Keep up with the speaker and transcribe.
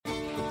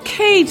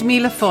Céad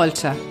Míle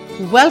Fáilte.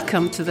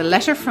 Welcome to the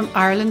Letter from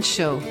Ireland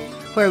show,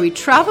 where we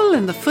travel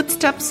in the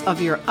footsteps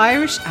of your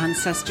Irish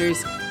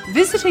ancestors,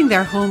 visiting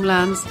their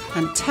homelands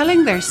and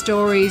telling their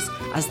stories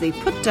as they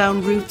put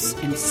down roots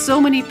in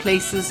so many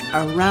places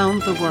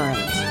around the world.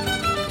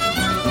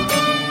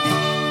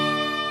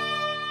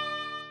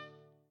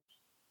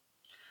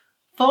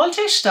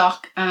 Fáilte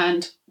Stock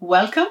and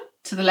welcome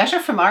to the Letter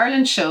from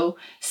Ireland show,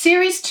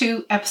 Series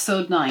 2,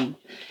 Episode 9.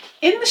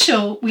 In the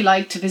show, we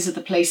like to visit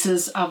the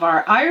places of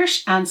our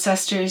Irish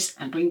ancestors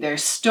and bring their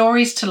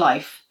stories to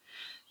life.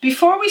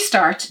 Before we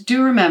start,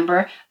 do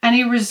remember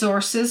any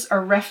resources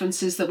or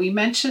references that we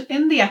mention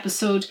in the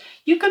episode,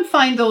 you can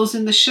find those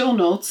in the show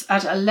notes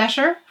at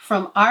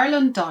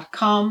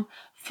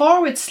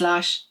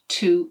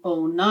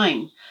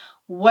aletterfromireland.com/209.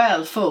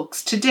 Well,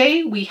 folks,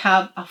 today we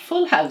have a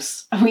full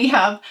house. We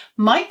have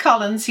Mike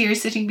Collins here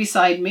sitting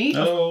beside me.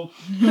 Hello.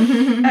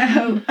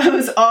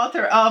 Who's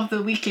author of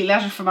the weekly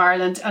Letter from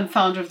Ireland and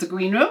founder of the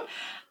Green Room.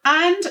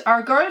 And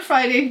our girl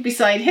Friday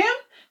beside him,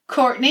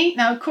 Courtney.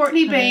 Now,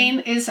 Courtney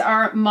Bain is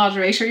our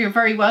moderator. You're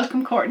very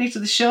welcome, Courtney, to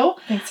the show.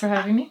 Thanks for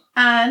having me.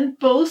 And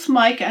both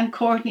Mike and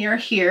Courtney are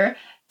here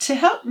to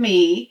help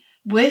me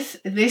with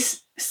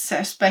this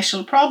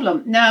special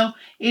problem. Now,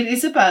 it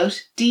is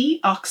about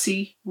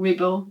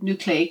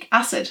deoxyribonucleic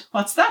acid.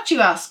 What's that,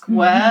 you ask?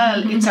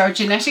 Well, it's our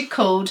genetic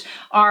code,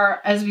 or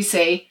as we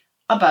say,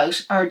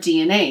 about our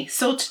DNA.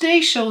 So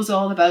today's show is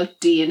all about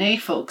DNA,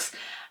 folks.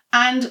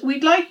 And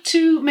we'd like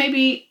to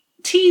maybe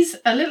tease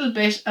a little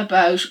bit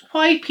about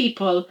why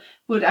people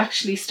would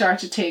actually start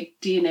to take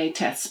DNA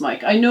tests,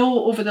 Mike. I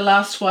know over the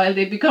last while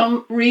they've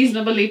become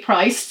reasonably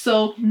priced,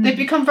 so they've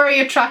become very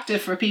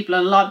attractive for people,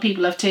 and a lot of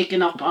people have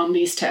taken up on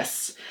these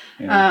tests.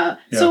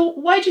 So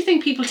why do you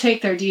think people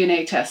take their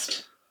DNA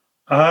test?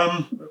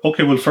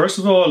 Okay, well, first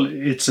of all,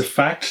 it's a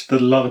fact that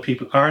a lot of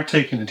people are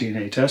taking a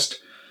DNA test.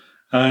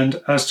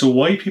 And as to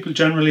why people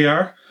generally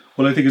are,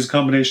 well, I think it's a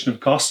combination of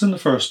cost in the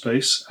first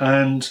place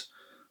and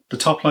the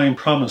top line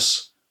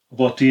promise of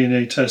what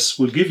DNA tests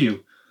will give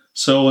you.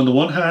 So on the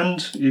one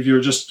hand, if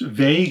you're just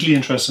vaguely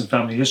interested in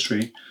family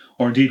history,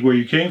 or indeed where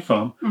you came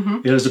from,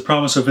 it has the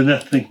promise of an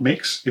ethnic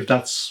mix, if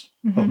that's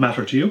of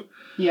matter to you.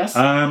 Yes.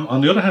 On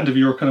the other hand, if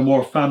you're kind of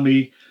more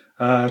family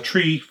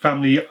history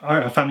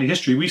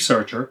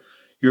researcher,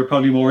 you're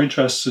probably more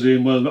interested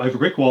in, well, I have a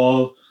brick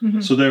wall,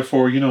 so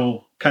therefore,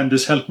 can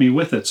this help me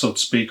with it, so to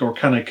speak, or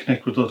can I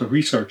connect with other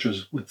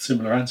researchers with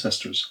similar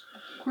ancestors?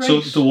 Great.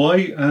 So the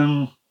why,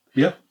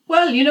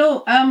 Well,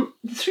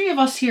 the three of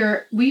us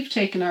here, we've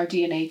taken our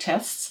DNA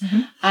tests,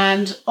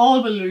 and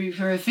all will be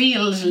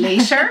revealed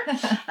later,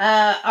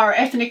 our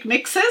ethnic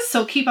mixes,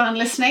 so keep on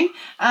listening.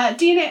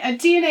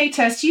 DNA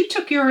test, you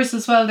took yours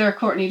as well there,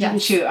 Courtney,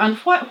 didn't you? And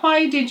what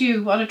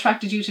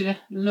attracted you to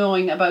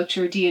knowing about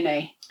your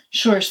DNA?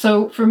 Sure.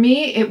 So for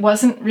me, it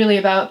wasn't really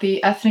about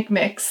the ethnic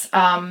mix.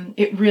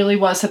 It really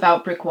was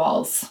about brick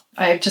walls.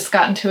 I've just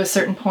gotten to a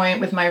certain point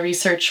with my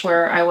research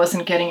where I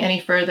wasn't getting any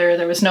further.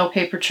 There was no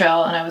paper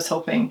trail, and I was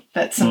hoping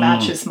that some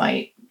matches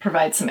might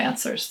provide some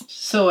answers.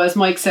 So as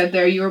Mike said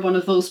there, you were one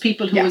of those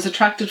people who was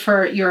attracted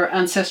for your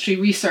ancestry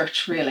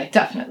research, really.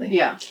 Definitely.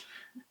 Yeah.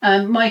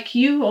 And Mike,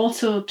 you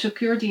also took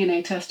your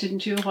DNA test,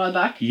 didn't you, a while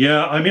back?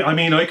 Yeah, I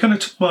mean, I kind of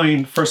took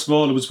mine, first of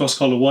all, it was what's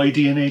called a Y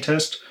DNA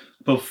test,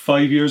 about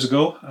 5 years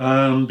ago,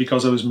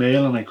 because I was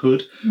male and I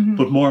could,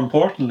 but more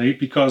importantly,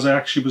 because I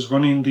actually was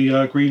running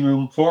the Green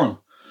Room forum.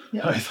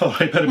 Yeah. I thought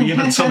I'd better be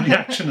in on some of the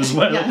action as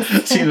well,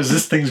 seeing as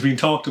this thing's been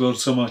talked about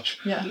so much.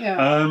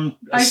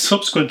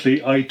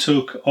 Subsequently, I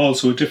took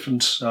also a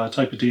different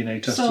type of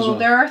DNA test as well. So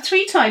there are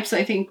three types,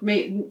 I think,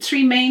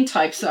 three main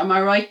types. Am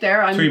I right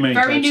there? I'm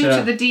very new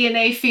to the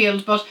DNA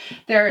field, but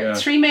there are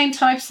three main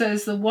types.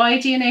 There's the Y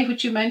DNA,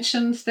 which you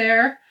mentioned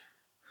there.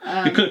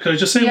 Could I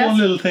just say one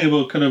little thing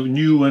about kind of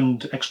new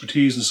and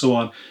expertise and so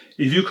on?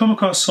 If you come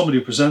across somebody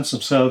who presents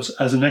themselves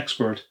as an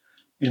expert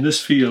in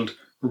this field,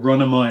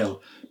 run a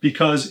mile,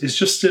 because it's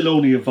just still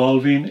only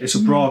evolving. It's a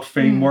broad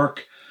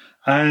framework,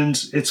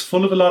 and it's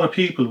full of a lot of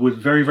people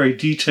with very, very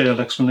detailed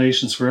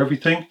explanations for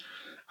everything.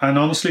 And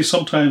honestly,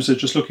 sometimes they're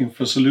just looking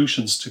for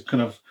solutions to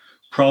kind of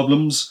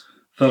problems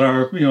that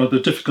are, they're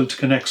difficult to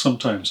connect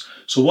sometimes.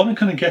 So what I'm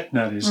kind of getting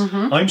at is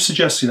I'm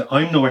suggesting that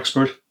I'm no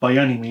expert by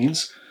any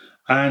means.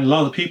 And a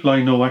lot of the people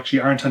I know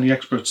actually aren't any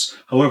experts.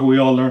 However, we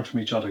all learn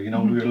from each other. We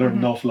learn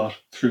an awful lot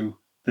through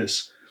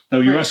this. Now,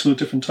 you're asking about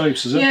different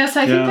types, is it? Yes,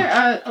 I think there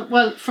are.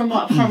 Well, from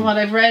what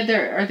I've read,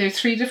 are there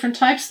three different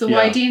types. The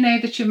Y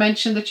DNA that you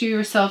mentioned that you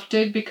yourself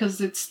did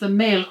because it's the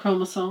male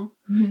chromosome.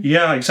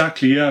 Yeah,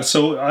 exactly. Yeah.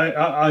 So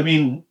I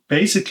mean,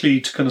 basically,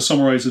 to kind of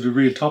summarize at a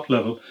real top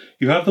level,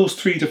 you have those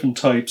three different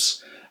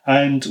types.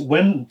 And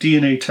when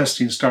DNA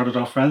testing started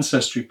off for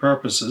ancestry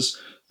purposes,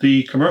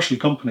 the commercial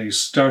companies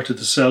started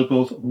to sell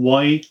both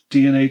Y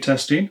DNA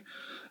testing.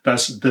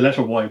 That's the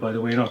letter Y, by the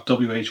way, not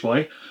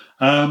WHY.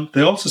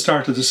 They also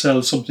started to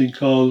sell something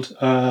called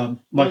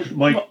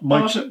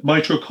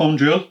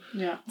mitochondrial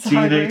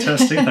DNA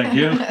testing. Thank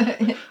you.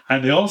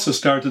 And they also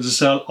started to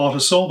sell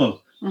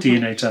autosomal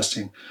DNA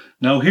testing.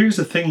 Now, here's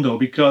the thing, though,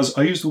 because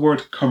I use the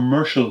word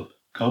commercial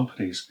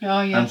companies.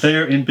 Oh, yes. And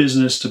they're in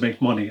business to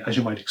make money, as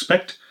you might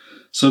expect.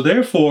 So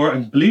therefore,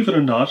 and believe it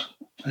or not,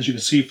 as you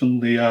can see from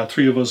the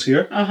three of us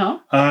here,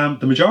 the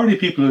majority of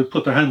people who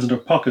put their hands in their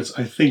pockets,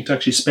 I think, to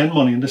actually spend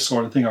money on this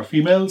sort of thing are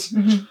females.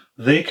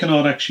 They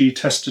cannot actually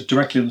test it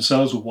directly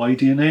themselves with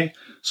Y-DNA.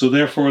 So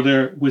therefore,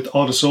 they're with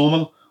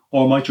autosomal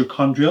or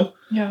mitochondrial.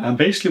 Yeah. And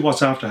basically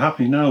what's after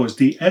happening now is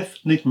the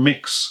ethnic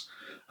mix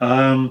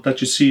that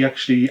you see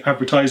actually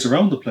advertised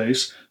around the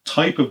place,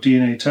 type of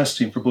DNA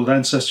testing for both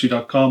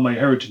Ancestry.com,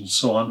 MyHeritage and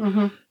so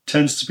on,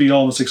 tends to be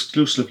almost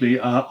exclusively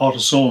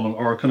autosomal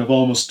or kind of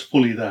almost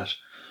fully that.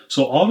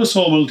 So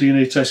autosomal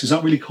DNA testing is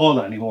not really called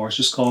that anymore. It's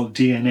just called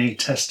DNA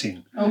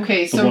testing.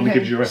 Okay, the one that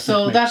gives you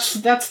ethnic mix.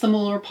 that's the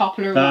more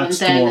popular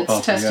That's one. Then the more it's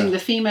popular, testing the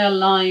female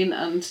line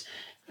and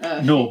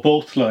no,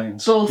 both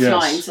lines. both Yes,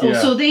 lines. Oh,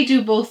 yeah. so they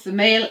do both the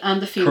male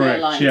and the female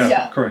Correct. lines.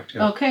 Yeah, correct.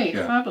 Yeah. Okay,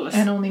 Yeah. fabulous.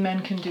 And only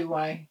men can do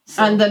Y.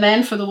 So. And the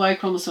men for the Y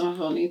chromosome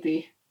have only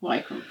the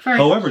Y chromosome.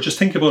 However, just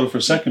think about it for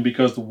a second,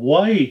 because the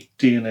Y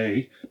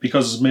DNA,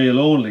 because it's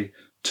male only,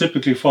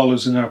 typically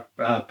follows in our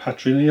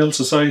patrilineal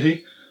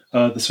society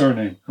the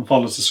surname and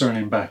follows the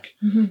surname back.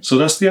 So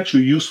that's the actual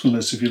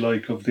usefulness, if you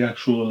like, of the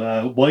actual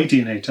Y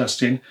DNA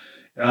testing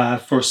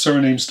for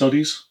surname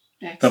studies.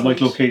 Excellent. That might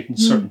locate in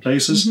certain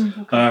places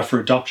for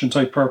adoption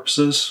type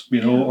purposes,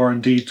 or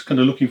indeed kind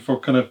of looking for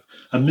kind of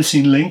a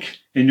missing link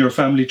in your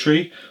family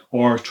tree,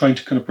 or trying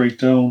to kind of break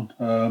down,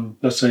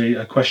 let's say,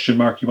 a question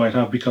mark you might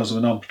have because of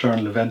a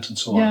non-paternal event and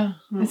so on.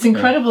 Yeah, it's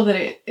incredible that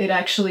it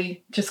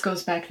actually just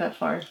goes back that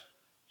far.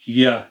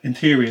 Yeah, in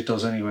theory it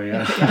does anyway.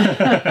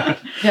 Yeah.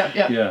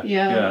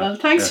 Yeah. Well,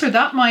 thanks for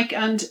that, Mike.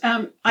 And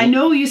I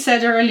know you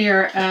said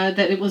earlier that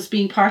it was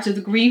being part of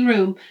the green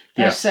room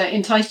that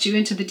enticed you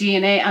into the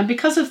DNA. And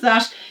because of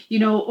that,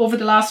 over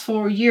the last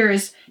 4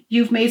 years,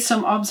 you've made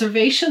some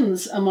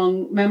observations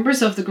among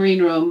members of the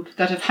green room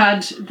that have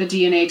had the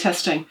DNA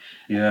testing.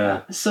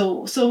 Yeah.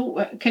 So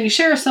can you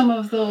share some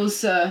of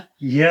those?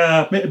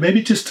 Yeah,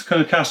 maybe just to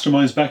kind of cast our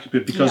minds back a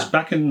bit, because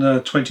back in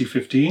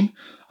 2015,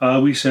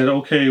 we said,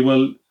 okay,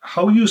 well,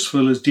 how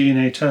useful is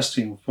DNA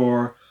testing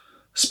for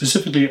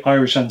specifically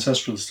Irish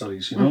ancestral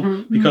studies,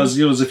 because,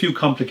 there's a few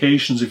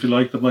complications, if you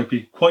like, that might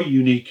be quite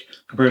unique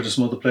compared to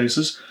some other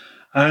places.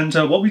 And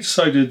what we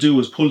decided to do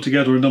was pull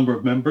together a number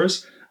of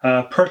members,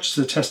 purchase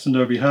the test on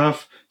their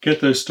behalf, get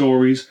their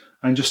stories,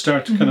 and just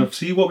start to kind of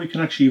see what we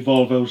can actually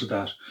evolve out of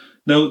that.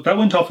 Now, that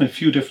went off in a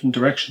few different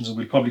directions, and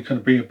we'll probably kind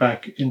of bring it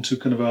back into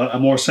kind of a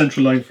more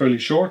central line fairly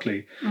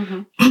shortly.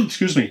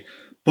 Excuse me.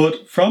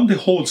 But from the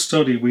whole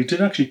study, we did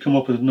actually come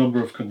up with a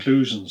number of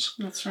conclusions.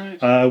 That's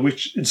right.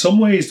 Which in some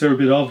ways they're a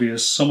bit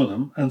obvious, some of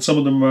them, and some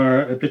of them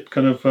are a bit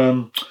kind of,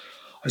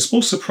 I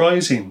suppose,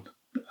 surprising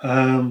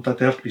that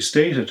they have to be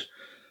stated.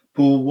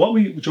 But do you want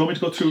me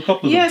to go through a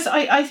couple of them? Yes,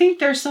 I think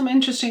there's some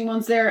interesting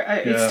ones there.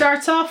 It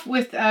starts off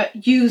with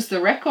use the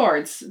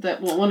records,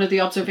 that one of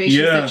the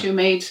observations that you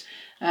made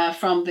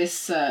from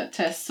this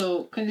test.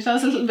 So can you tell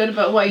us a little bit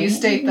about why you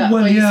state that?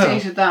 Well, why you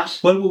stated that?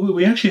 Well,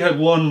 we actually had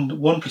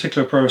one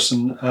particular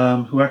person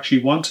who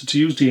actually wanted to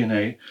use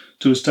DNA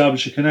to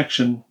establish a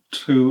connection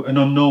to an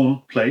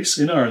unknown place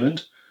in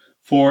Ireland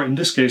for, in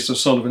this case, the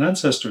Sullivan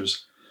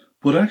ancestors.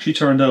 But it actually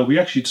turned out we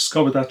actually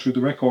discovered that through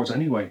the records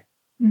anyway.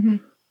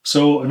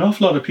 So an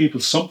awful lot of people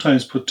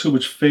sometimes put too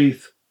much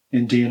faith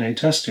in DNA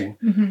testing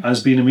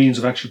as being a means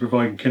of actually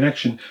providing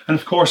connection. And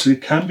of course,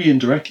 it can be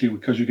indirectly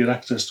because you get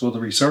access to other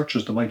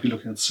researchers that might be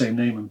looking at the same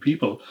name and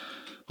people.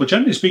 But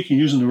generally speaking,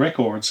 using the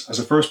records as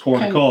a first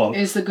port of call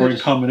or in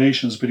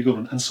combination is a pretty good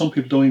one. And some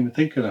people don't even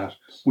think of that,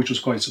 which was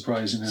quite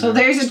surprising. So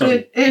there's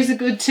a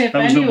good tip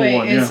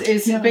anyway,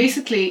 is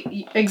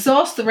basically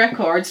exhaust the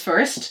records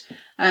first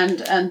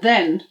and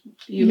then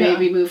you may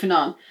be moving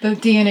on. The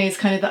DNA is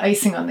kind of the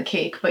icing on the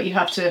cake, but you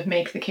have to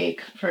make the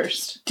cake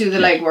first. Do the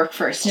legwork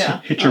first.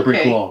 Yeah. Hit your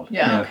brick wall.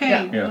 Yeah.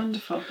 Okay,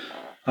 wonderful.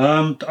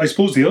 I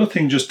suppose the other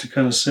thing just to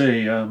kind of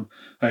say,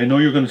 I know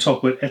you're going to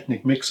talk about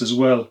ethnic mix as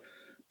well,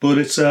 but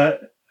it's a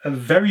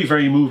very,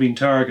 very moving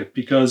target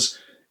because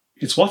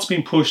it's what's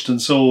being pushed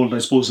and sold, I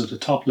suppose, at the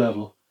top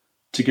level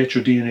to get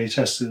your DNA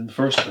tested in the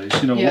first place.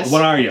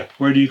 What are you?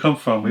 Where do you come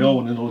from? We all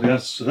want to know the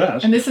answer to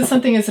that. And this is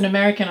something as an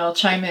American, I'll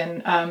chime in,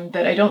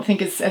 that I don't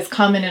think is as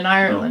common in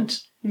Ireland,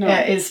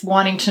 is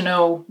wanting to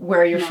know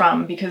where you're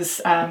from, because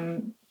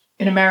in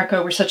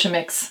America, we're such a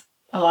mix,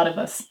 a lot of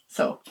us.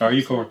 So are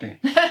you, Courtney?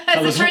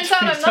 As it turns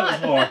out,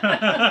 I'm not.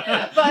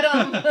 But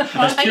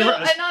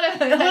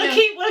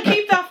we'll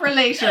keep that for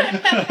later.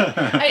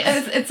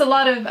 It's a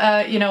lot of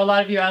a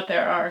lot of you out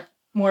there are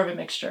more of a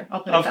mixture.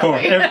 I'll put it that way. Of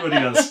course, everybody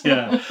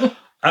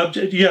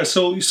else.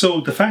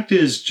 So the fact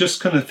is,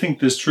 just kind of think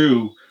this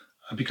through,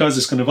 because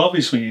it's kind of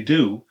obvious when you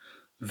do,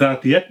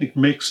 that the ethnic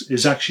mix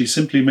is actually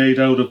simply made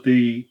out of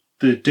the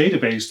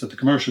database that the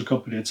commercial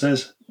company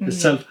itself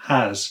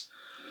has.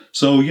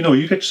 So,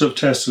 you get yourself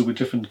tested with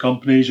different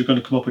companies, you're going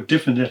to come up with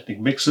different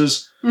ethnic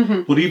mixes,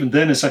 but even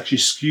then it's actually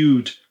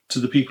skewed to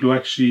the people who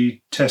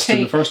actually test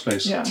in the first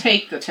place. Yeah.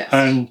 Take the test.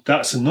 And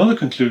that's another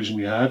conclusion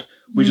we had,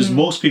 which is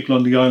most people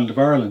on the island of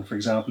Ireland, for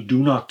example, do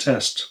not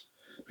test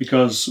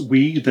because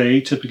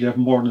they typically have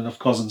more than enough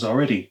cousins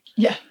already.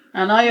 Yeah.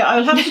 And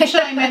I'll have to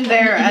chime in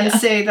there and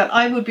say that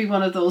I would be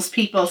one of those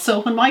people. So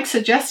when Mike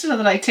suggested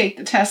that I take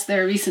the test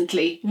there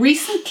recently,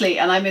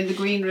 and I'm in the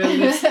green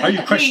room. Are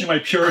you questioning my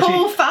purity?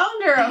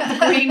 Co-founder of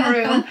the green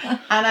room,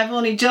 and I've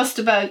only just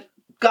about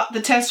got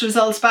the test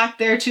results back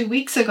there 2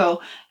 weeks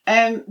ago.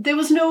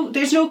 There's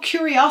no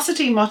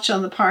curiosity much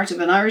on the part of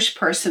an Irish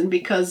person,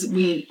 because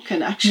we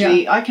can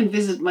actually, I can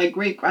visit my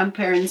great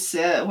grandparents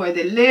where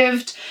they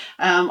lived.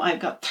 I've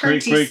got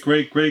 30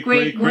 great.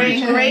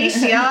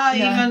 yeah.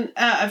 Even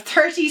I've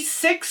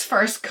 36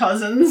 first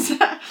cousins.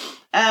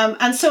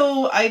 And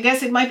so I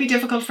guess it might be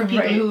difficult for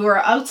people who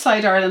are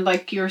outside Ireland,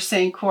 like you're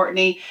saying,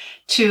 Courtney,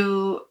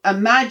 to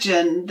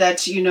imagine that,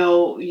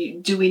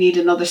 do we need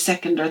another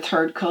second or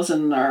third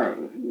cousin, or,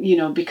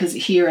 because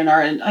here in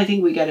Ireland, I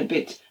think we get a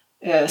bit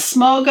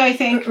smug, I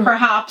think,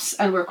 perhaps,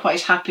 and we're quite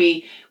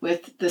happy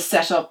with the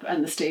setup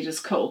and the status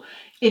quo.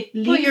 It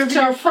leads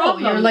to a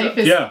problem. Your life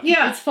is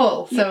it's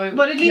full. So,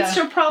 but it leads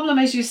to a problem,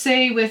 as you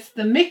say, with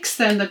the mix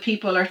then that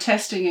people are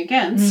testing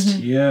against.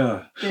 Mm-hmm.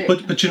 Yeah,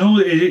 but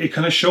it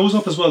kind of shows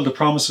up as well, the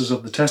promises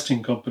of the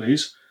testing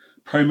companies.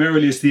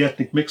 Primarily is the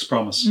ethnic mix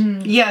promise.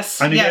 Yes.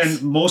 And again,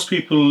 most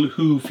people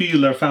who feel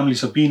their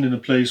families have been in a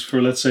place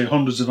for, let's say,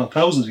 hundreds if not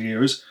thousands of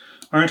years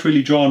aren't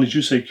really drawn, as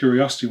you say,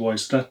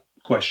 curiosity-wise, to that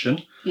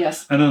question.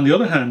 Yes. And on the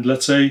other hand,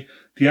 let's say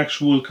the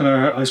actual kind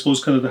of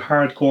the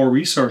hardcore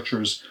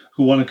researchers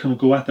who want to kind of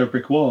go at their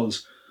brick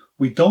walls,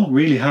 we don't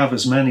really have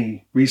as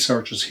many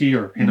researchers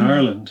here in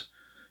Ireland.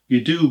 You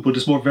do, but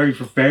it's more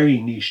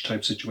very niche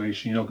type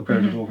situation,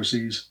 compared to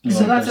overseas.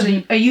 So that's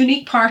a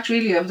unique part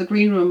really of the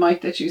green room,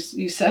 Mike, that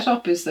you set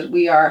up, is that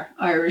we are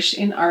Irish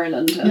in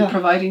Ireland and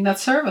providing that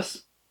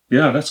service.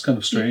 Yeah, that's kind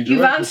of strange.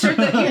 You've answered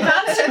the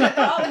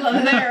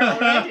problem there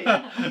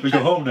already. We go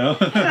home now.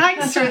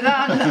 Thanks for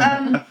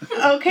that.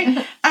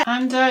 Okay.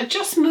 And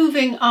just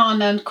moving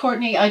on, and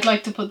Courtney, I'd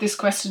like to put this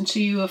question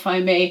to you, if I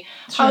may.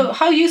 Sure.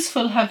 How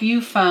useful have you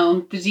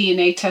found the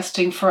DNA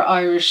testing for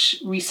Irish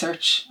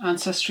research,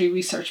 ancestry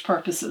research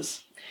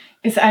purposes?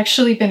 It's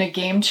actually been a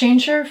game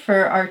changer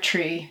for our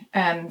tree,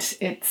 and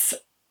it's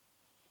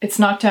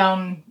knocked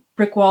down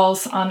brick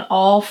walls on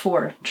all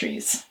 4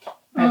 trees.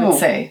 I would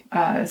say,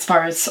 as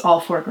far as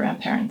all 4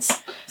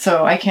 grandparents.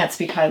 So I can't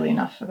speak highly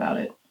enough about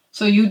it.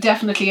 So you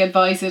definitely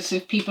advise it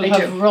if people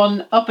have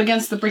run up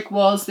against the brick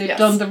walls, they've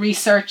done the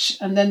research,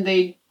 and then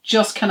they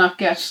just cannot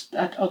get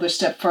that other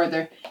step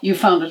further. You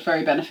found it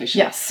very beneficial.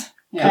 Yes.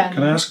 Yeah.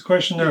 Can I ask a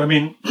question there? I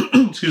mean,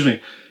 excuse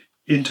me.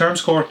 In terms,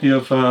 Courtney,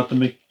 of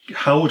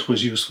how it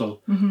was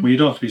useful, well, you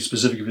don't have to be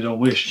specific if you don't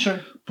wish. Sure.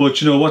 But,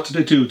 what did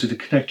it do? Did it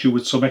connect you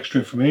with some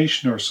extra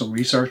information or some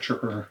research?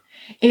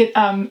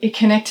 It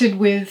connected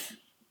with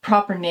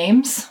proper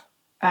names.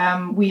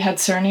 We had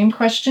surname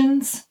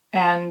questions,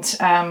 and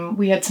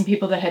we had some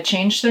people that had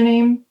changed their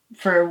name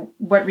for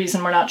what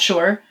reason we're not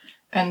sure.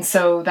 And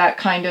so that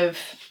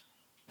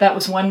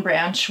was one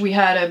branch. We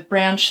had a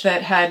branch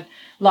that had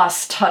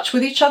lost touch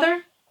with each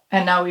other,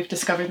 and now we've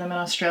discovered them in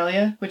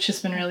Australia, which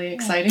has been really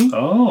exciting.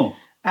 Oh,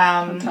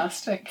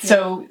 fantastic.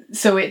 Yeah.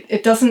 So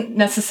it doesn't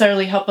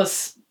necessarily help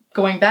us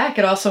going back.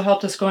 It also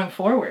helped us going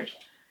forward.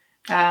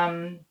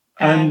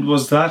 And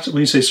was that,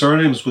 when you say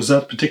surnames, was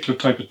that particular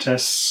type of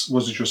tests,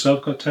 was it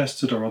yourself got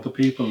tested or other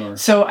people? Or?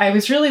 So I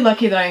was really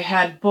lucky that I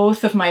had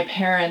both of my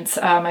parents.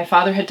 My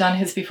father had done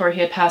his before he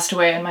had passed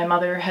away, and my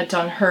mother had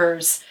done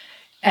hers.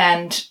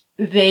 And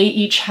they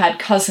each had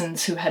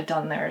cousins who had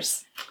done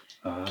theirs.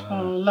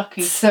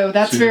 Lucky. So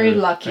that's very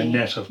lucky. A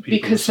net of people.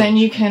 Because then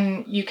you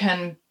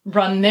can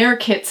run their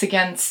kits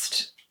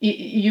against...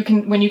 You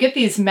can, when you get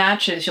these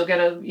matches, you'll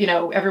get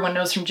everyone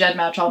knows from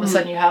GEDmatch, all of a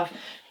sudden you have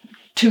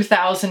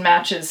 2,000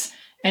 matches,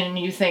 and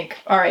you think,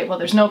 all right, well,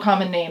 there's no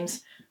common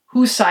names.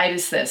 Whose side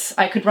is this?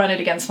 I could run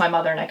it against my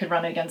mother, and I could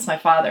run it against my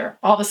father.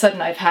 All of a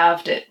sudden, I've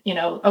halved it.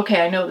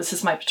 Okay, I know this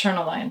is my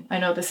paternal line. I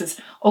know this is,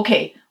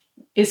 okay,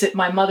 is it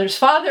my mother's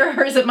father,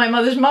 or is it my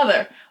mother's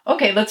mother?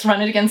 Okay, let's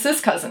run it against this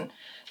cousin.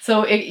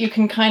 So you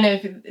can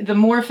the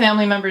more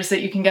family members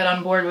that you can get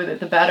on board with it,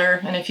 the better.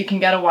 And if you can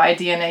get a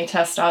Y-DNA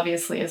test,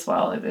 obviously, as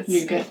well.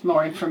 You get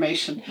more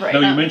information. Right.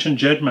 Now, you mentioned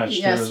GEDmatch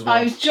yes, there as well.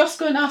 I was just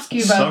going to ask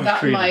you about that,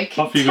 Carina. Mike.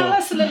 Off you Tell go.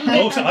 us a little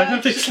bit I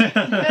have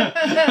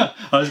to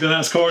I was going to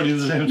ask Courtney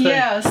the same thing.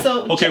 Yeah,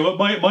 so... Okay, well,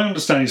 my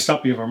understanding,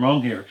 stop me if I'm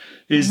wrong here,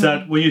 is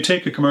that when you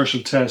take a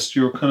commercial test,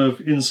 you're kind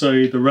of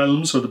inside the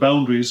realms or the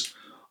boundaries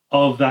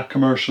of that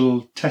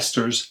commercial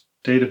tester's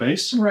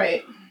database.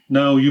 Right.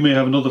 Now, you may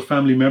have another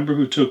family member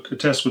who took a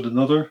test with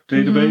another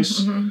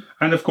database.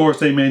 And of course,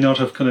 they may not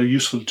have kind of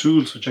useful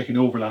tools for checking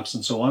overlaps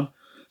and so on.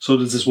 So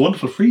there's this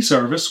wonderful free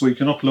service where you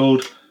can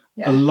upload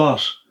a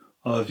lot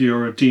of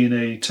your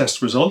DNA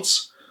test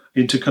results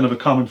into kind of a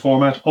common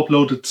format,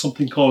 upload it to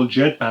something called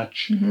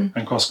GEDmatch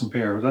and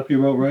cross-compare. Would that be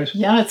about right?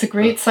 Yeah, it's a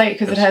great site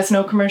because it has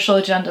no commercial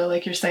agenda,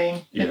 like you're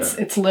saying. Yeah.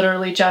 It's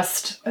literally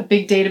just a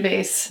big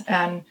database,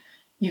 and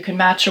you can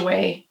match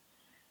away.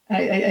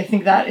 I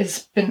think that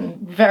has been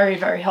very,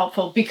 very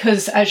helpful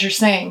because, as you're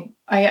saying,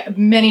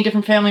 many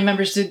different family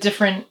members did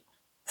different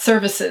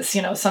services.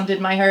 Some did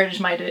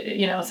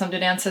MyHeritage, some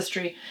did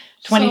Ancestry,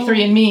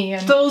 23andMe.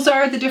 And those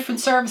are the different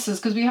services,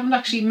 because we haven't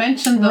actually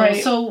mentioned those.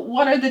 Right. So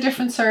what are the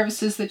different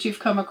services that you've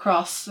come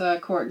across,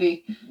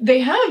 Courtney? They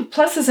have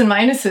pluses and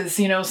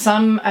minuses.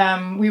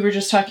 Some we were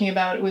just talking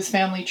about, it was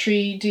family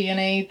tree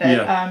DNA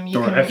that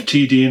or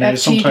FTDNA,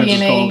 sometimes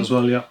it's called as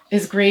well, yeah.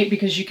 Is great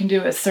because you can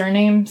do a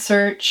surname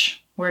search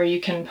where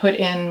you can put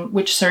in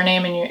which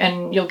surname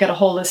and you'll get a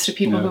whole list of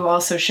people who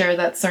also share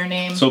that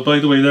surname. So by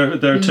the way,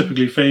 they're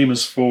typically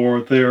famous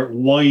for their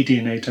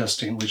Y-DNA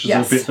testing, which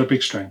is their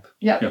big strength.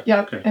 Yep.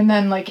 Okay. And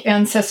then like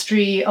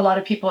Ancestry, a lot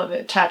of people have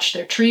attached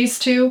their trees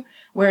to,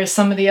 whereas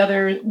some of the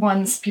other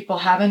ones, people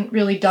haven't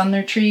really done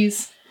their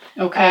trees.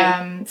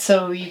 Okay.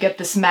 So you get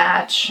this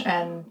match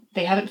and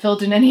they haven't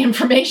filled in any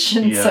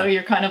information. So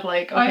you're kind of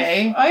like,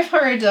 okay. I've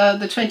heard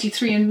the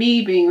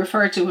 23andMe being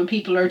referred to when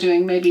people are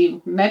doing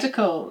maybe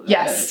medical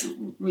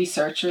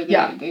research, or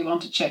they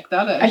want to check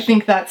that out. I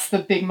think that's the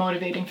big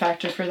motivating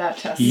factor for that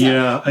test.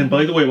 Yeah. And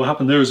by the way, what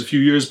happened there is a few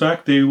years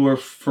back, they were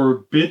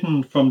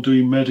forbidden from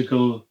doing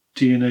medical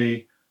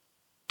DNA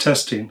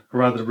testing, or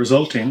rather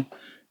resulting,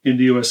 in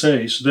the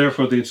USA. So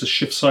therefore, they had to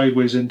shift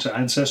sideways into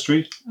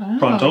Ancestry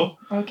pronto,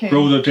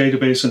 grow their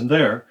database in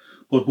there.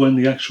 But when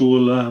the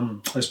actual,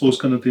 I suppose,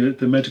 kind of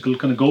the medical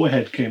kind of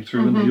go-ahead came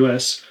through in the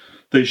US,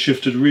 they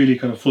shifted really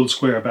kind of full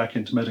square back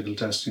into medical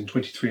testing,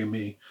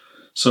 23andMe.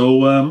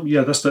 So,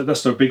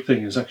 that's their big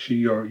thing, is actually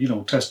your,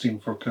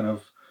 testing for kind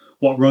of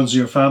what runs in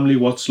your family,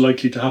 what's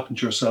likely to happen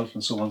to yourself,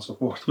 and so on and so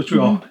forth, which we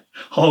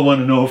all want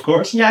to know, of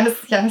course.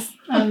 Yes.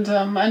 And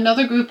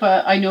another group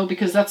I know,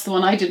 because that's the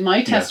one I did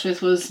my test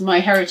with, was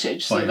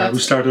MyHeritage. So who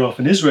started off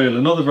in Israel,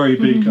 another very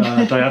big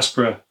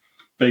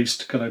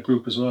diaspora-based kind of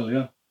group as well,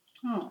 yeah.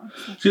 Oh,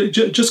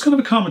 just kind of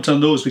a comment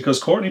on those,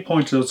 because Courtney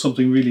pointed out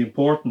something really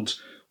important,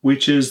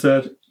 which is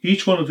that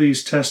each one of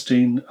these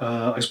testing,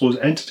 I suppose,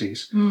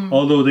 entities,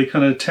 although they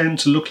kind of tend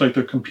to look like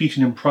they're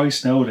competing in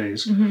price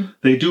nowadays,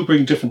 they do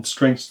bring different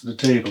strengths to the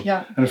table.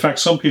 Yeah. And in fact,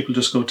 some people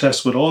just go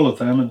test with all of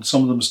them, and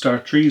some of them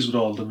start trees with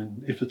all of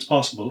them, if it's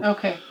possible.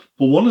 Okay.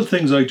 But one of the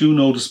things I do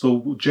notice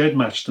about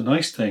GEDmatch, the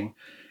nice thing,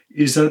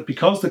 is that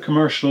because the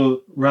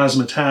commercial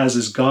razzmatazz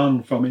is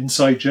gone from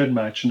inside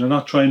GEDmatch, and they're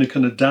not trying to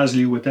kind of dazzle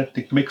you with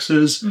ethnic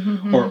mixes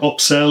or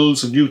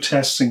upsells of new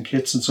tests and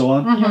kits and so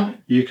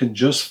on, you can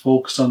just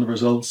focus on the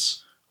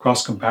results,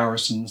 cross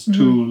comparisons,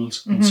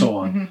 tools, and so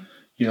on.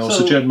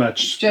 So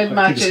GEDmatch, I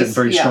think, is getting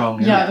very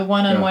strong. Yeah, the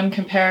one-on-one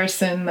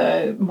comparison,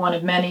 the one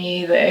of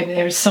many.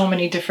 There's so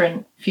many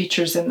different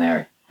features in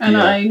there. And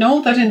I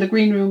know that in the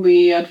green room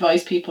we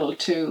advise people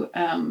to,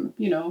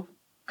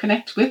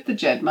 connect with the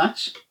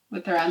GEDmatch,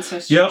 with their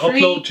ancestry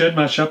tree. Upload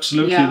GEDmatch,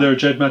 absolutely. Their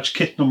GEDmatch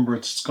kit number,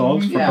 it's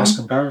called, for cross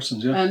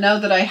comparisons. And now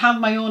that I have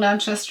my own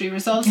ancestry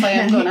results, I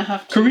am going to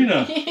have to...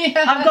 Karina!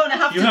 I'm going to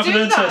have to do that. You have an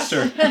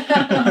ancestor.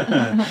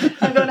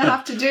 I'm going to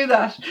have to do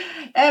that.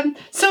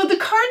 So the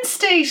current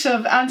state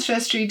of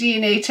ancestry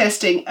DNA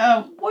testing,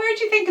 where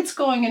do you think it's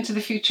going into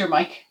the future,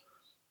 Mike?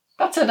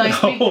 That's a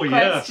nice big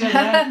question.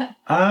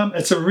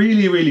 It's a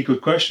really, really good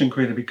question,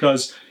 Karina,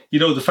 because...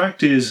 the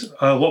fact is,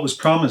 what was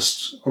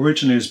promised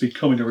originally is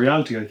becoming a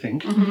reality, I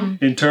think,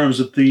 in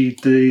terms of the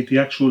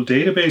actual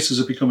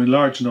databases are becoming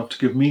large enough to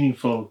give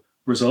meaningful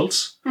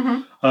results.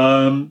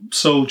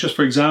 So just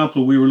for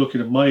example, we were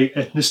looking at my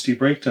ethnicity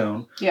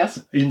breakdown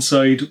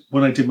inside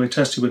when I did my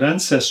testing with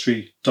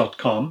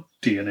Ancestry.com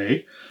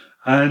DNA.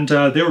 And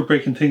they were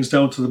breaking things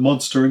down to the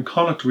Munster and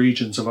Connacht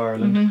regions of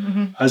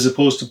Ireland, as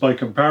opposed to, by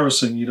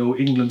comparison,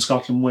 England,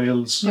 Scotland,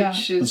 Wales,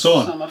 and so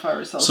on. Some of our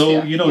results.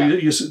 So,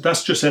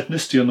 that's just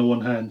ethnicity on the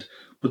one hand.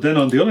 But then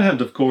on the other hand,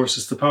 of course,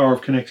 it's the power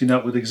of connecting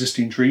that with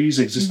existing trees,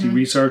 existing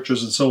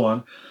researchers, and so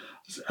on.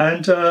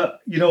 And,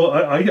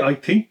 I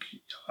think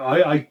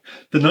the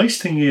nice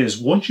thing is,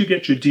 once you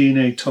get your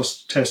DNA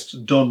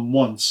test done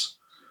once,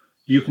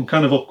 you can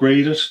kind of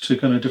upgrade it to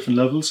kind of different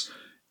levels.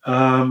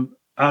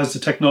 As the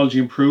technology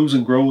improves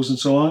and grows and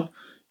so on,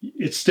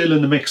 it's still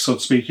in the mix, so to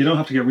speak. You don't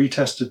have to get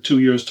retested 2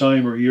 years'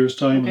 time or a year's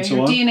time and so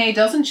your on. Your DNA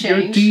doesn't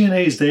change. Your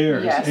DNA is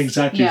there. Yes.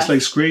 Exactly. Yes. It's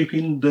like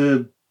scraping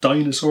the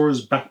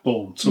dinosaur's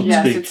backbone, so to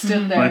speak. Yes, it's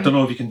still there. I don't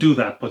know if you can do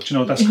that, but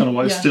that's kind of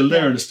why it's still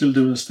there and it's still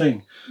doing its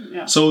thing.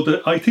 Yeah.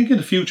 So I think in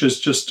the future,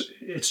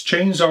 it's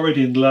changed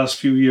already in the last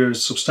few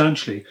years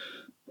substantially,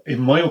 in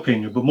my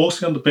opinion, but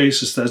mostly on the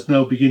basis that it's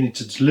now beginning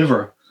to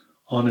deliver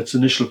on its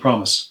initial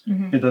promise,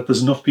 in that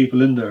there's enough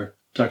people in there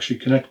to actually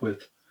connect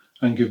with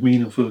and give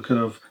meaningful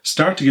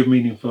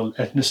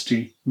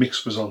ethnicity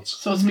mixed results.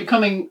 So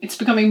it's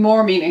becoming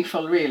more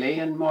meaningful, really,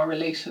 and more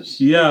related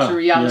to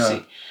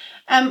reality.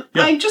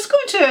 I'm just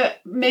going to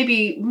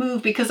maybe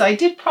move, because I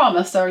did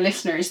promise our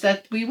listeners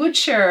that we would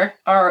share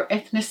our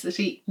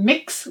ethnicity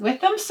mix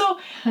with them. So,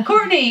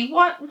 Courtney,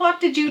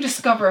 what did you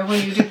discover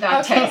when you did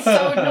that test?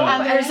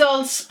 And the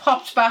results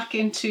popped back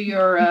into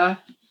your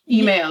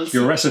emails.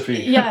 Your recipe.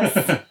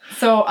 Yes.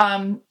 So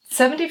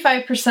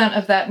 75%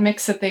 of that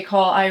mix that they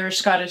call Irish,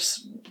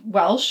 Scottish,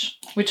 Welsh,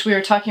 which we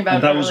were talking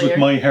about earlier. And that was with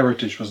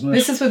MyHeritage, wasn't it?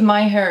 This is with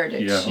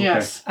MyHeritage. Yeah, okay.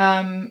 Yes.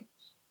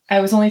 I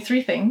was only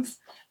 3 things.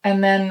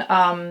 And then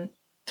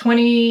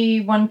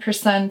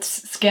 21%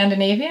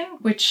 Scandinavian,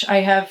 which I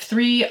have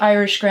 3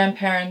 Irish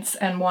grandparents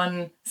and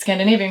 1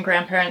 Scandinavian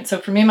grandparent. So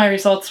for me, my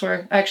results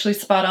were actually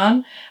spot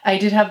on. I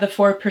did have the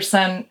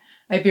 4%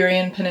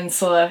 Iberian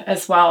Peninsula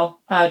as well,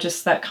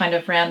 just that kind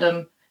of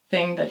random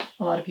thing that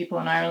a lot of people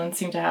in Ireland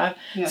seem to have.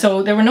 Yeah.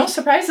 So there were no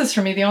surprises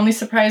for me. The only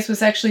surprise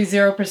was actually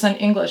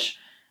 0% English,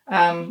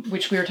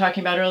 which we were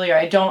talking about earlier.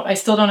 I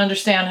still don't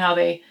understand how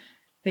they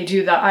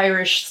do the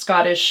Irish,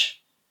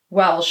 Scottish,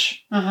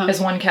 Welsh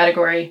as one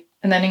category,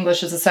 and then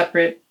English is a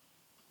separate.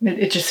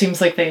 It just seems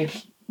like they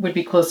would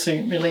be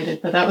closely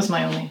related, but that was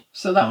my only.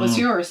 So that was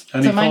yours.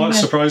 Any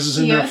surprises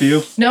in there for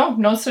you? No.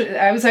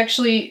 I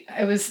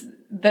was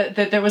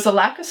there was a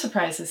lack of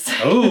surprises.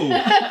 Oh.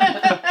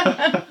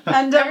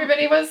 And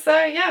everybody was,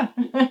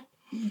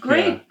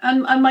 Great. Yeah.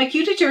 And Mike,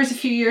 you did yours a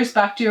few years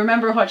back. Do you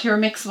remember what your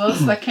mix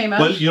was that came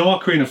out? Well, you know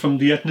what, Carina, from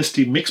the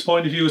ethnicity mix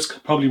point of view, it's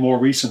probably more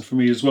recent for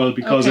me as well,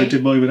 because I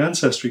did mine with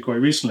Ancestry quite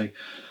recently.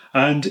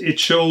 And it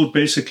showed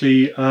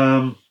basically,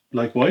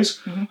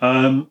 likewise,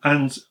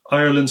 and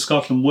Ireland,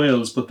 Scotland,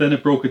 Wales, but then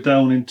it broke it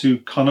down into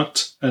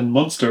Connacht and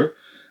Munster.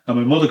 And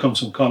my mother comes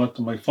from Connacht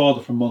and my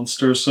father from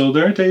Munster. So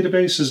their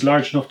database is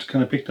large enough to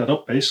kind of pick that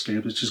up, basically,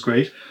 which is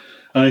great.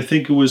 And I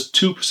think it was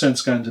 2%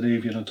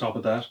 Scandinavian on top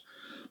of that.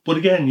 But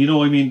again,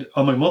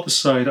 on my mother's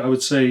side, I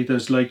would say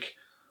there's like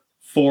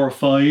 4 or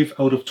 5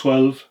 out of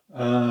 12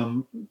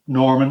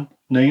 Norman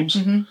names,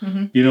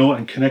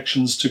 and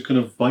connections to kind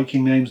of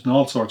Viking names and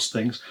all sorts of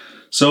things.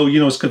 So,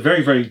 it's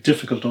very, very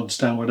difficult to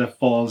understand where that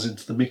falls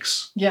into the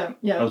mix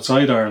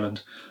outside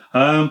Ireland.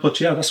 But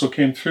that's what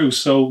came through.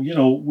 So,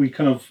 we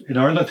kind of, in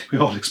Ireland, I think we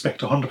all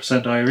expect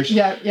 100% Irish.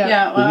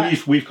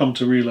 But we've come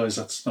to realise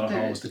that's not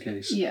always the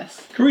case.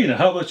 Yes. Carina,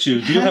 how about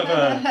you? Do you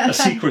have a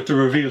secret to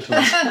reveal to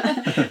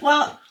us?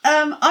 Well,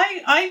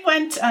 I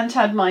went and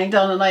had mine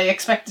done, and I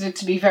expected it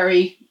to be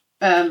very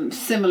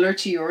similar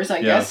to yours,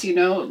 I guess,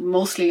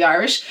 mostly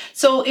Irish.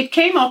 So it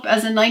came up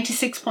as a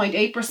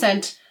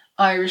 96.8%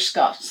 Irish,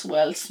 Scots,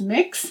 Welsh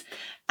mix.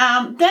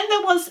 Then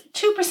there was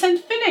 2%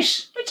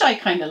 Finnish, which I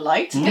kind of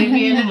liked. Gave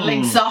me a little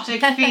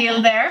exotic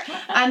feel there.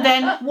 And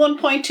then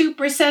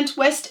 1.2%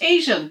 West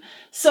Asian.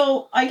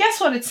 So I guess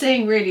what it's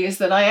saying really is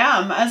that I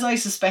am, as I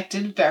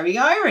suspected, very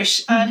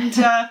Irish. And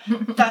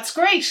that's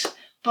great.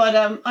 But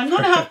I'm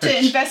going to have to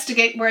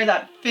investigate where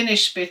that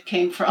Finnish bit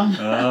came from.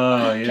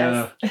 Oh,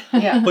 yeah.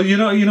 But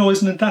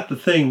isn't that the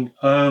thing?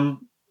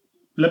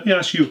 Let me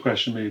ask you a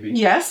question, maybe.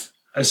 Yes.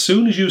 As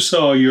soon as you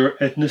saw your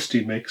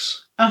ethnicity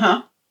mix,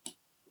 how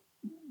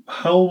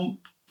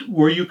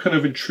were you kind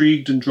of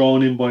intrigued and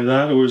drawn in by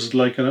that, or was it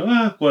like,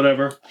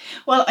 whatever?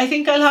 Well, I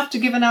think I'll have to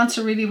give an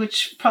answer really,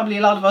 which probably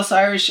a lot of us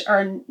Irish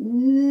are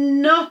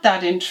not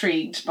that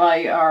intrigued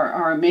by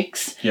our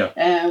mix. Yeah.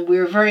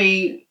 We're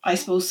very, I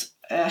suppose,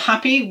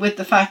 happy with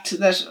the fact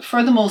that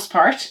for the most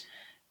part,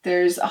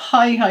 there's a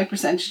high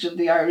percentage of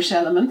the Irish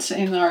element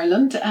in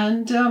Ireland,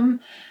 and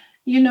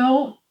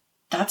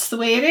that's the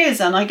way it is.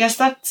 And I guess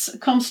that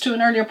comes to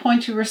an earlier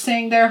point you were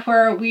saying there,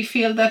 where we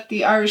feel that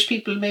the Irish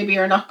people maybe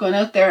are not going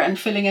out there and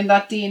filling in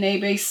that DNA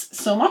base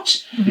so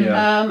much.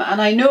 Yeah.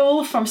 And I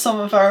know from some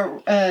of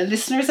our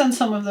listeners and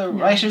some of the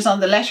writers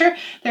on the letter,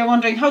 they're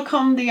wondering how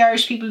come the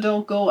Irish people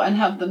don't go and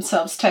have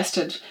themselves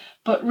tested.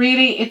 But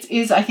really it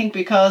is, I think,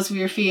 because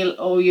we feel,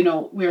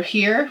 we're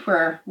here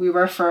where we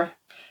were for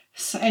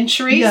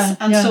centuries.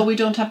 So we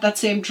don't have that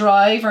same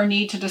drive or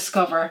need to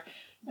discover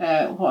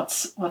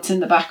what's in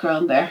the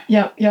background there.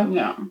 Yeah.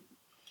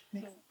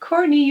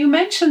 Courtney, you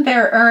mentioned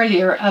there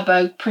earlier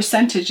about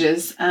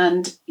percentages,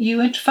 and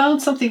you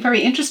found something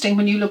very interesting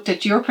when you looked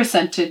at your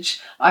percentage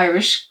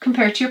Irish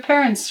compared to your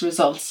parents'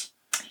 results.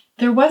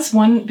 There was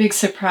one big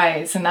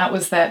surprise, and that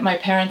was that my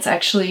parents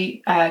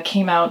actually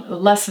came out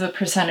less of a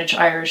percentage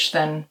Irish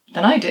than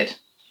I did,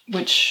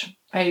 which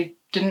I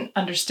didn't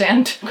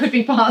understand could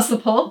be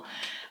possible.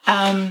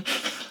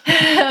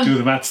 Do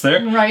the maths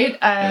there. Right.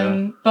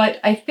 But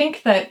I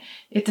think that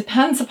it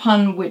depends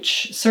upon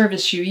which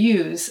service you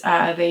use.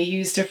 They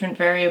use different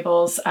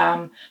variables.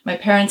 My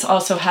parents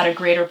also had a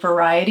greater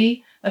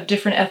variety of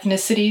different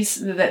ethnicities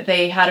that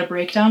they had a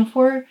breakdown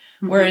for,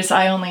 whereas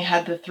I only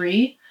had the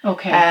 3.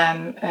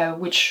 Okay.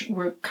 Which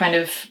were kind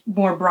of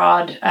more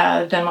broad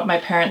than what my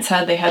parents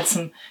had. They had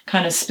some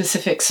kind of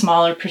specific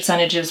smaller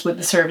percentages with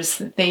the service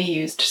that they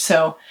used.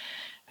 So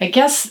I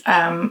guess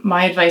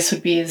my advice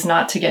would be is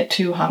not to get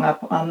too hung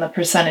up on the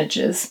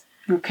percentages.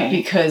 Okay.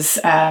 Because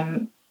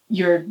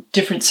your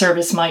different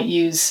service might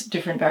use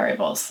different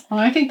variables.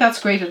 Well, I think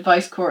that's great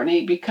advice,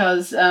 Courtney,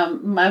 because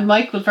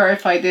Mike will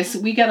verify this.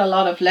 We get a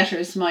lot of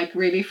letters, Mike,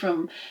 really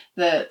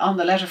on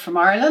the letter from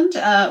Ireland,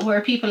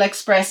 where people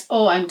express,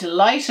 I'm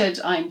delighted,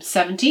 I'm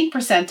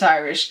 17%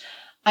 Irish.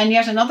 And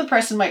yet another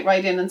person might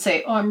write in and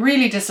say, I'm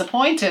really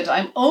disappointed,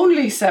 I'm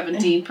only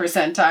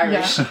 17%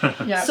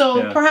 Irish.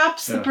 So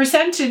perhaps the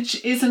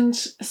percentage isn't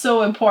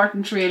so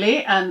important,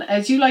 really. And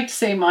as you like to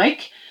say,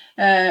 Mike,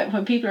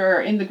 when people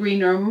are in the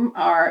green room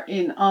or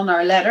on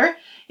our letter,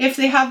 if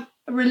they have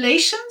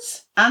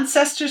relations,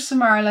 ancestors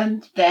from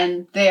Ireland,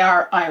 then they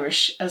are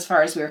Irish as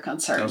far as we're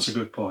concerned. That's a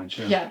good point,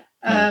 Yeah.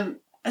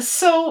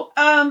 So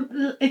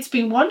it's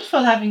been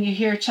wonderful having you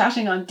here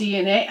chatting on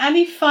DNA.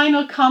 Any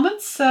final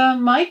comments,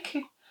 Mike?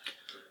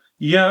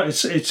 Yeah,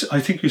 it's. I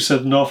think you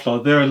said an awful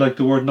lot there, like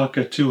the word not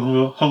get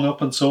too hung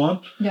up and so on.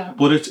 Yeah.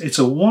 But it's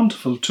a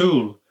wonderful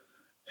tool,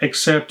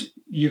 except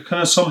you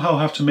kind of somehow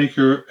have to make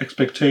your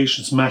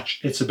expectations match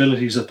its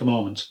abilities at the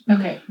moment.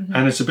 Okay. Mm-hmm.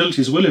 And its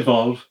abilities will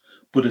evolve,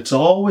 but it's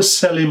always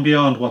selling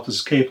beyond what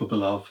it's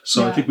capable of.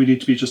 So I think we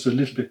need to be just a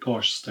little bit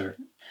cautious there.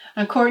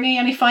 And Courtney,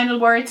 any final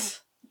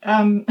words?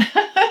 I'm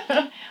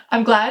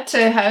glad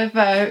to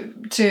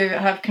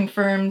have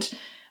confirmed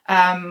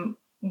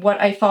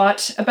what I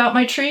thought about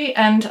my tree,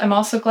 and I'm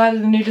also glad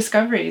of the new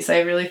discoveries.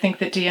 I really think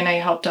that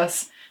DNA helped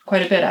us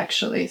quite a bit,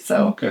 actually.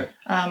 So okay.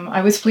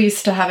 I was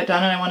pleased to have it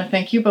done, and I want to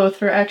thank you both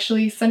for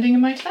actually sending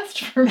in my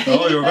test for me.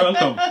 Oh, you're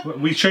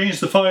welcome. We changed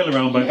the file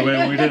around, by the way,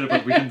 when we did it,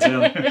 but we didn't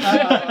tell you.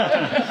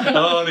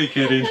 Only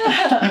kidding.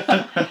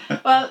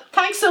 Well,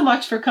 thanks so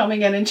much for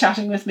coming in and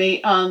chatting with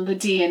me on the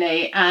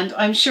DNA, and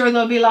I'm sure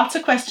there'll be lots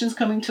of questions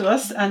coming to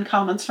us and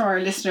comments from our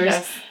listeners.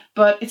 Yes.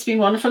 But it's been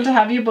wonderful to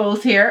have you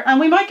both here, and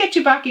we might get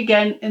you back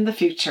again in the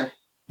future.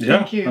 Yeah,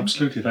 Thank you.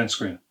 Absolutely. Thanks,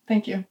 Carina.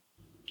 Thank you.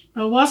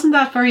 Well, wasn't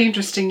that very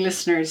interesting,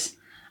 listeners?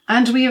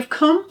 And we have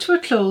come to a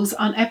close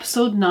on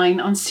episode 9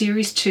 on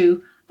series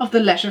 2 of the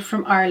Letter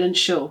from Ireland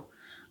show.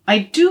 I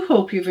do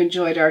hope you've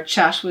enjoyed our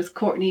chat with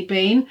Courtney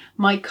Bain,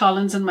 Mike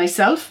Collins and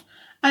myself,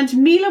 and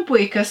Mila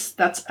Buikas.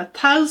 That's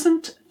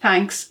 1,000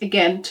 thanks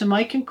again to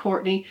Mike and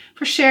Courtney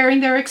for sharing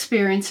their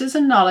experiences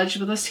and knowledge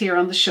with us here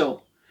on the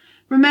show.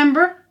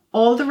 Remember,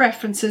 all the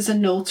references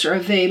and notes are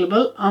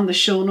available on the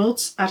show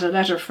notes at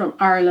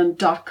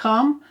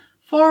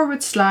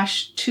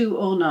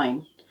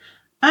aletterfromireland.com/209.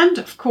 And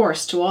of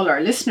course, to all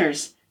our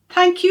listeners,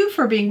 thank you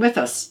for being with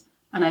us.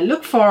 And I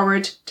look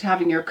forward to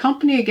having your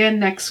company again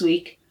next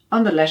week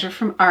on the Letter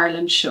from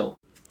Ireland show.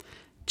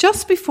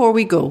 Just before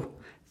we go,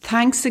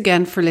 thanks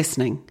again for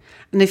listening.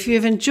 And if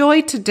you've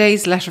enjoyed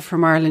today's Letter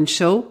from Ireland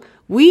show,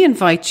 we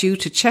invite you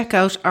to check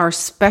out our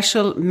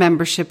special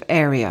membership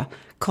area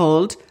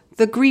called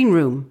The Green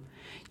Room.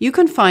 You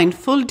can find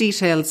full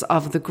details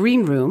of The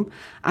Green Room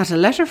at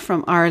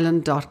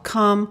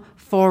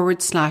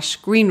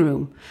aletterfromireland.com/green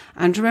room.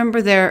 And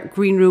remember there,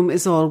 Green Room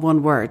is all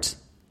one word.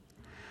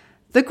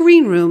 The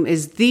Green Room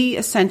is the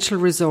essential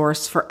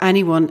resource for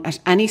anyone at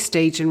any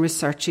stage in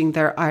researching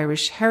their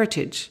Irish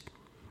heritage.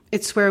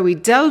 It's where we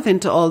delve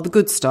into all the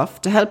good stuff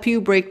to help you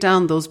break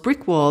down those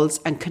brick walls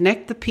and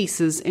connect the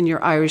pieces in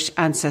your Irish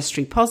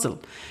ancestry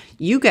puzzle.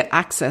 You get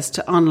access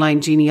to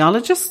online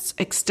genealogists,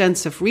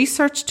 extensive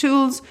research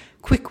tools,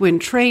 quick win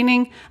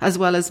training, as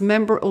well as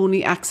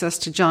member-only access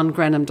to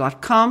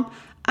johngrenham.com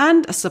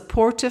and a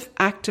supportive,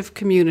 active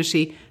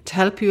community to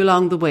help you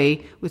along the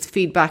way with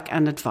feedback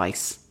and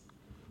advice.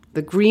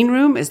 The Green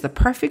Room is the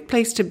perfect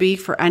place to be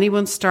for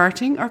anyone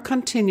starting or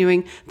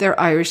continuing their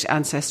Irish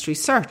ancestry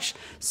search.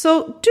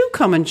 So do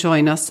come and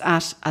join us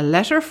at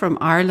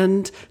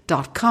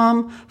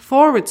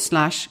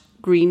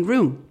aletterfromireland.com/green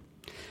room.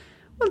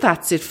 Well,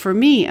 that's it for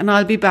me, and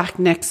I'll be back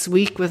next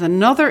week with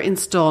another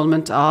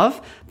instalment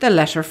of the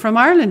Letter from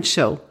Ireland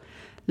show.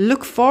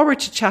 Look forward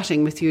to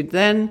chatting with you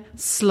then.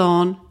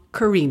 Slán,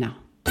 Carina.